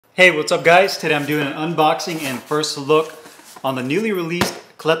Hey, what's up guys? Today I'm doing an unboxing and first look on the newly released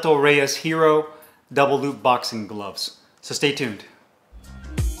Cleto Reyes Hero double loop boxing gloves. So stay tuned.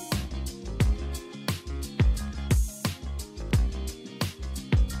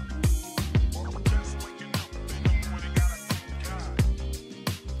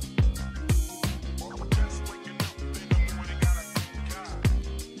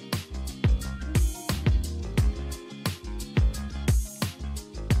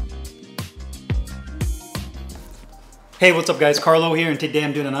 Hey, what's up guys? Carlo here, and today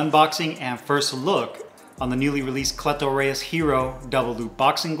I'm doing an unboxing and first look on the newly released Cleto Reyes Hero double loop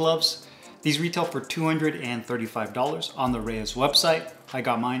boxing gloves. These retail for $235 on the Reyes website. I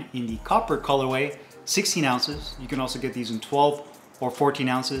got mine in the copper colorway, 16 ounces. You can also get these in 12 or 14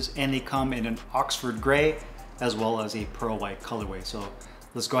 ounces, and they come in an Oxford gray as well as a pearl white colorway. So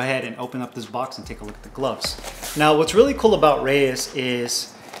let's go ahead and open up this box and take a look at the gloves. Now, what's really cool about Reyes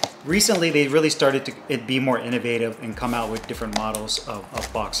is recently, they really started to be more innovative and come out with different models of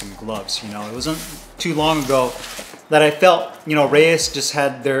boxing gloves. You know, it wasn't too long ago that I felt, you know, Reyes just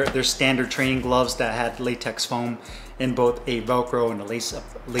had their standard training gloves that had latex foam in both a Velcro and a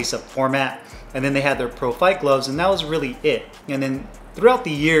lace-up format. And then they had their Pro Fight gloves, and that was really it. And then throughout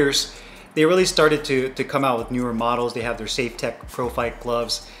the years, they really started to come out with newer models. They have their Safe Tech Pro Fight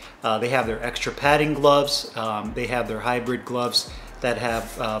gloves. They have their extra padding gloves. They have their hybrid gloves that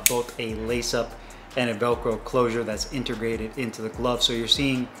have both a lace-up and a Velcro closure that's integrated into the glove. So you're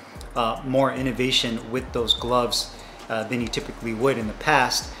seeing more innovation with those gloves than you typically would in the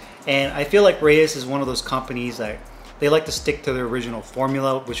past. And I feel like Reyes is one of those companies that they like to stick to their original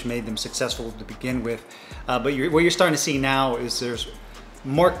formula, which made them successful to begin with. But what you're starting to see now is there's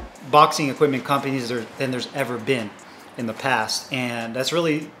more boxing equipment companies than there's ever been in the past. And that's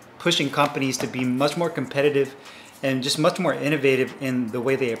really pushing companies to be much more competitive and just much more innovative in the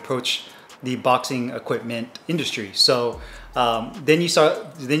way they approach the boxing equipment industry. So then you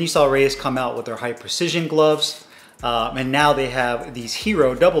saw Reyes come out with their high precision gloves, and now they have these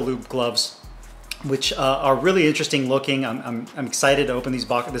Hero double loop gloves, which are really interesting looking. I'm excited to open this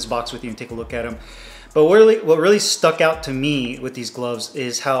box with you and take a look at them. But what really stuck out to me with these gloves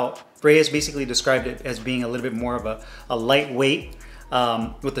is how Reyes basically described it as being a little bit more of a lightweight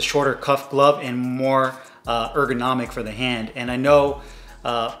with a shorter cuff glove and more ergonomic for the hand. And I know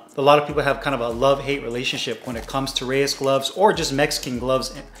a lot of people have kind of a love-hate relationship when it comes to Reyes gloves or just Mexican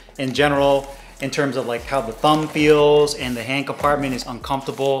gloves in general, in terms of like how the thumb feels and the hand compartment is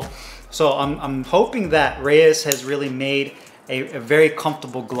uncomfortable. So I'm hoping that Reyes has really made a very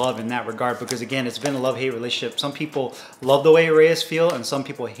comfortable glove in that regard, because again, it's been a love-hate relationship. Some people love the way Reyes feel and some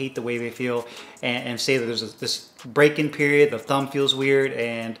people hate the way they feel and say that there's this break-in period, the thumb feels weird,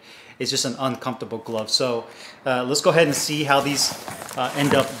 and it's just an uncomfortable glove. So let's go ahead and see how these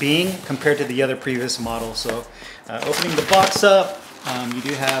end up being compared to the other previous models. So opening the box up, you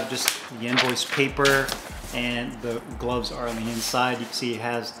do have just the invoice paper, and the gloves are on the inside. You can see it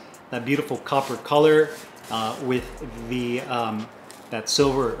has that beautiful copper color with the that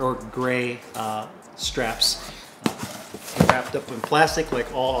silver or gray straps wrapped up in plastic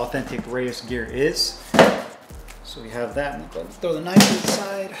like all authentic Reyes gear is. So we have that. I'm going to throw the knife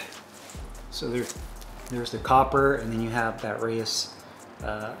inside. So there's the copper, and then you have that Reyes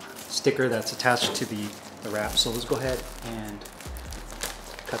sticker that's attached to the wrap. So let's go ahead and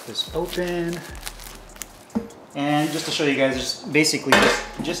cut this open. And just to show you guys, it's basically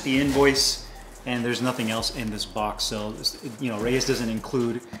just the invoice, and there's nothing else in this box. So, you know, Reyes doesn't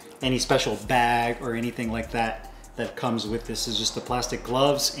include any special bag or anything like that that comes with this. It's just the plastic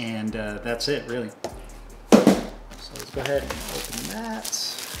gloves, and that's it, really. So let's go ahead and open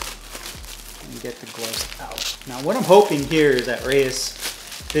that and get the gloves out. Now, what I'm hoping here is that Reyes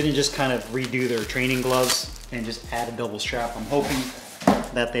didn't just kind of redo their training gloves and just add a double strap. I'm hoping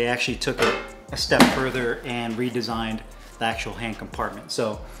that they actually took it a step further and redesigned the actual hand compartment.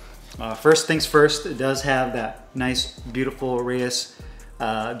 So first things first, it does have that nice, beautiful Reyes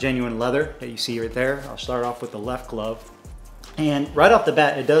genuine leather that you see right there. I'll start off with the left glove. And right off the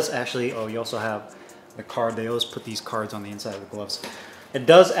bat, it does actually, oh, you also have the card. They always put these cards on the inside of the gloves. It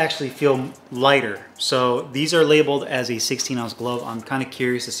does actually feel lighter. So these are labeled as a 16-ounce glove. I'm kind of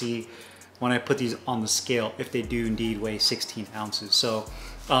curious to see when I put these on the scale if they do indeed weigh 16 ounces. So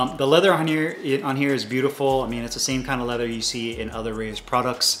the leather on here is beautiful. I mean, it's the same kind of leather you see in other Reyes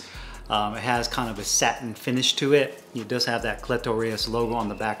products. It has kind of a satin finish to it. It does have that Cleto Reyes logo on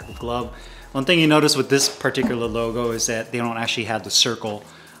the back of the glove. One thing you notice with this particular logo is that they don't actually have the circle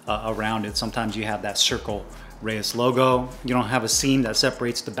around it. Sometimes you have that circle Reyes logo. You don't have a seam that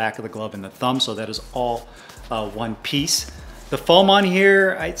separates the back of the glove and the thumb, so that is all one piece. The foam on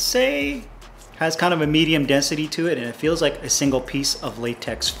here, I'd say, has kind of a medium density to it, and it feels like a single piece of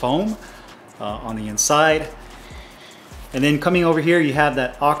latex foam on the inside. And then coming over here, you have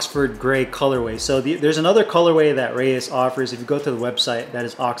that Oxford Gray colorway. So there's another colorway that Reyes offers. If you go to the website, that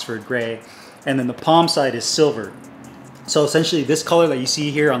is Oxford Gray. And then the palm side is silver. So essentially this color that you see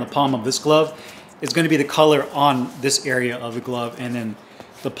here on the palm of this glove is going to be the color on this area of the glove. And then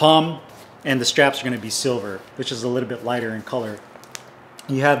the palm and the straps are going to be silver, which is a little bit lighter in color.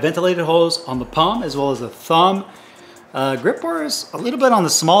 You have ventilated holes on the palm as well as the thumb. Grip bar is a little bit on the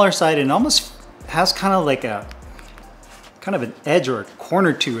smaller side and almost has kind of like a an edge or a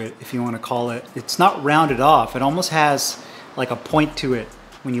corner to it, if you want to call it. It's not rounded off. It almost has like a point to it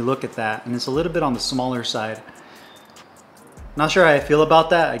when you look at that, and it's a little bit on the smaller side. Not sure how I feel about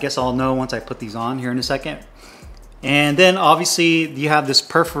that. I guess I'll know once I put these on here in a second. And then obviously you have this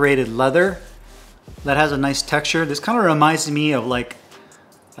perforated leather that has a nice texture. This kind of reminds me of like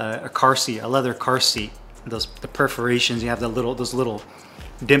a car seat, a leather car seat. The perforations, you have those little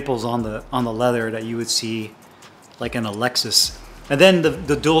dimples on the leather that you would see like in a Lexus. And then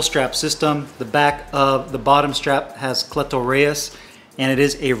the dual strap system. The back of the bottom strap has Cleto Reyes, and it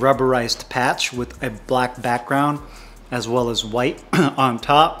is a rubberized patch with a black background as well as white on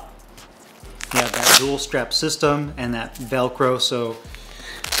top. You have that dual strap system and that Velcro, so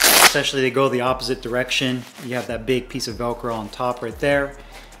essentially they go the opposite direction. You have that big piece of Velcro on top right there,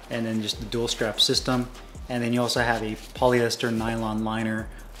 and then just the dual strap system. And then you also have a polyester nylon liner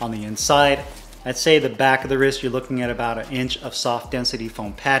on the inside. I'd say the back of the wrist, you're looking at about 1 inch of soft density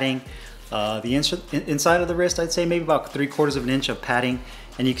foam padding. The inside of the wrist, I'd say maybe about 3/4 of an inch of padding.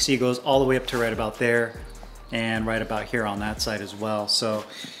 And you can see it goes all the way up to right about there and right about here on that side as well. So,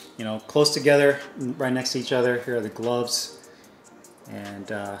 you know, close together, right next to each other. Here are the gloves, and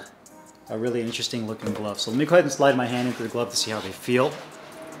a really interesting looking glove. So let me go ahead and slide my hand into the glove to see how they feel.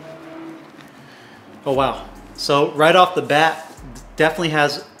 Oh wow. So right off the bat, definitely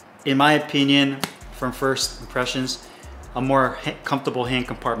has, in my opinion, from first impressions, a more comfortable hand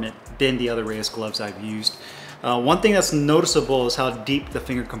compartment than the other Reyes gloves I've used. One thing that's noticeable is how deep the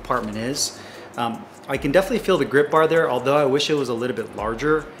finger compartment is. I can definitely feel the grip bar there, although I wish it was a little bit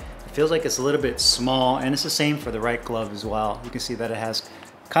larger. It feels like it's a little bit small, and it's the same for the right glove as well. You can see that it has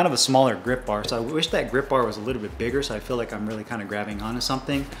kind of a smaller grip bar, so I wish that grip bar was a little bit bigger, so I feel like I'm really kind of grabbing onto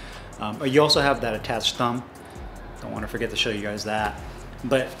something. You also have that attached thumb. Don't want to forget to show you guys that.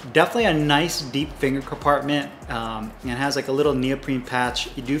 But definitely a nice deep finger compartment, and it has like a little neoprene patch.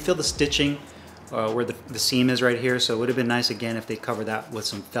 You do feel the stitching where the seam is right here, so it would have been nice again if they covered that with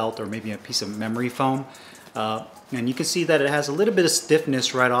some felt or maybe a piece of memory foam. And you can see that it has a little bit of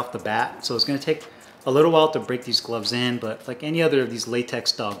stiffness right off the bat, so it's going to take a little while to break these gloves in, but like any other of these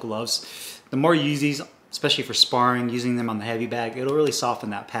latex style gloves, the more you use these, especially for sparring, using them on the heavy bag, it'll really soften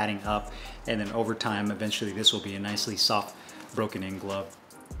that padding up, and then over time eventually this will be a nicely soft broken in glove.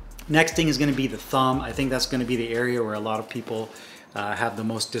 Next thing is going to be the thumb. I think that's going to be the area where a lot of people have the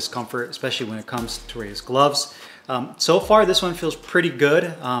most discomfort, especially when it comes to Reyes gloves. So far this one feels pretty good.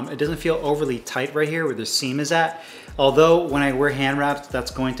 It doesn't feel overly tight right here where the seam is at, although when I wear hand wraps,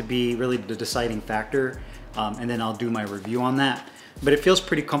 that's going to be really the deciding factor, and then I'll do my review on that. But it feels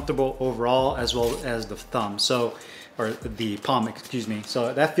pretty comfortable overall, as well as the thumb, or the palm, excuse me.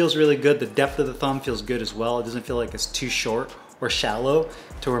 So that feels really good. The depth of the thumb feels good as well. It doesn't feel like it's too short or shallow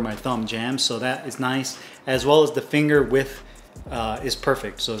to where my thumb jams, so that is nice. As well as the finger width is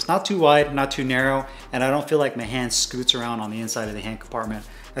perfect. So it's not too wide, not too narrow, and I don't feel like my hand scoots around on the inside of the hand compartment,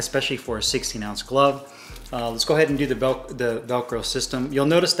 especially for a 16-ounce glove. Let's go ahead and do the Velcro system. You'll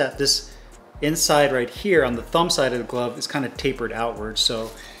notice that this inside right here on the thumb side of the glove is kind of tapered outward. So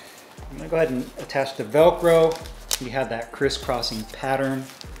I'm gonna go ahead and attach the Velcro. You have that crisscrossing pattern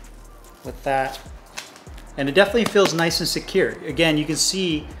with that. And it definitely feels nice and secure. Again, you can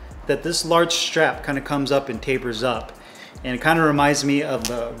see that this large strap kind of comes up and tapers up. And it kind of reminds me of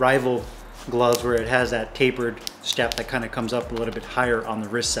the rival gloves where it has that tapered strap that kind of comes up a little bit higher on the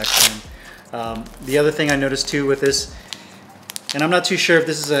wrist section. The other thing I noticed too with this, and I'm not too sure if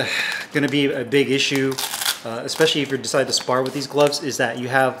this is going to be a big issue, especially if you decide to spar with these gloves, is that you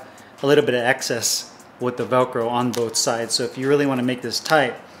have a little bit of excess with the Velcro on both sides. So if you really want to make this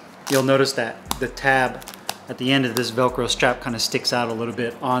tight, you'll notice that the tab at the end of this Velcro strap kind of sticks out a little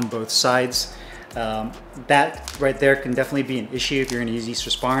bit on both sides. That right there can definitely be an issue if you're going to use these for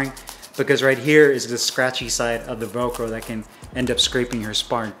sparring, because right here is the scratchy side of the Velcro that can end up scraping your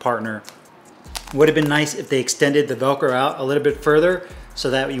sparring partner. Would have been nice if they extended the Velcro out a little bit further so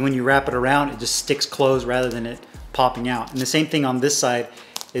that when you wrap it around, it just sticks closed rather than it popping out. And the same thing on this side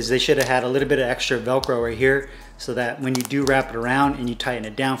is they should have had a little bit of extra Velcro right here so that when you do wrap it around and you tighten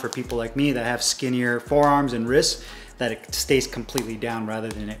it down for people like me that have skinnier forearms and wrists, that it stays completely down rather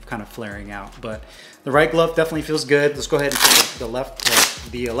than it kind of flaring out. But the right glove definitely feels good. Let's go ahead and put the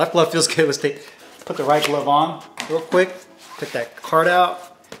left glove feels good. Let's put the right glove on real quick. Put that card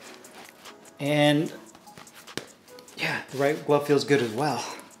out. And yeah, the right glove feels good as well.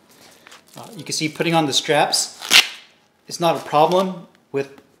 You can see putting on the straps, it's not a problem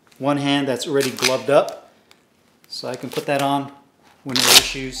with one hand that's already gloved up. So I can put that on with no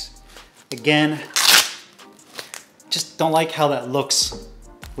issues. Again, just don't like how that looks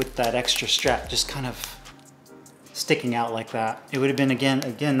with that extra strap just kind of sticking out like that. It would have been again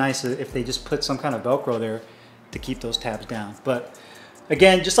nice if they just put some kind of Velcro there to keep those tabs down. But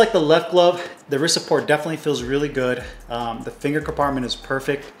again, just like the left glove, the wrist support definitely feels really good. The finger compartment is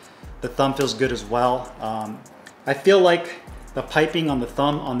perfect. The thumb feels good as well. I feel like the piping on the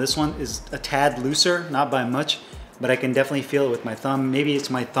thumb on this one is a tad looser, not by much, but I can definitely feel it with my thumb. Maybe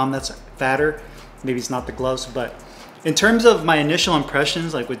it's my thumb that's fatter, maybe it's not the gloves, but in terms of my initial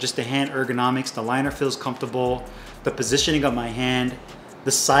impressions, like with just the hand ergonomics, the liner feels comfortable, the positioning of my hand,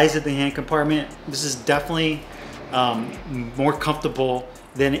 the size of the hand compartment, this is definitely more comfortable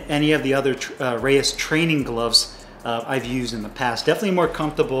than any of the other Reyes training gloves I've used in the past. Definitely more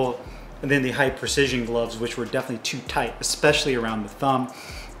comfortable than the high precision gloves, which were definitely too tight, especially around the thumb.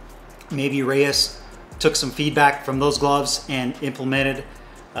 Maybe Reyes took some feedback from those gloves and implemented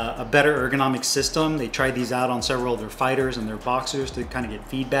a better ergonomic system. They tried these out on several of their fighters and their boxers to kind of get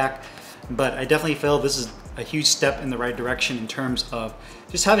feedback. But I definitely feel this is a huge step in the right direction in terms of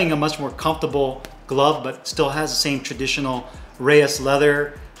just having a much more comfortable glove, but still has the same traditional Reyes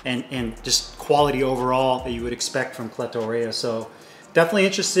leather and just quality overall that you would expect from Cleto Reyes. So definitely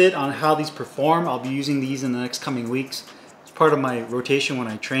interested on how these perform. I'll be using these in the next coming weeks. It's part of my rotation when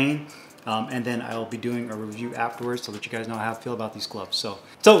I train. And then I'll be doing a review afterwards to let you guys know how I feel about these gloves. So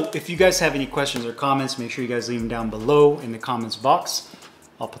if you guys have any questions or comments, make sure you guys leave them down below in the comments box.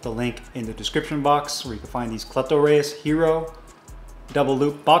 I'll put the link in the description box where you can find these Cleto Reyes Hero double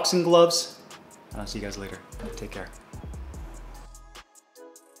loop boxing gloves. I'll see you guys later. Take care.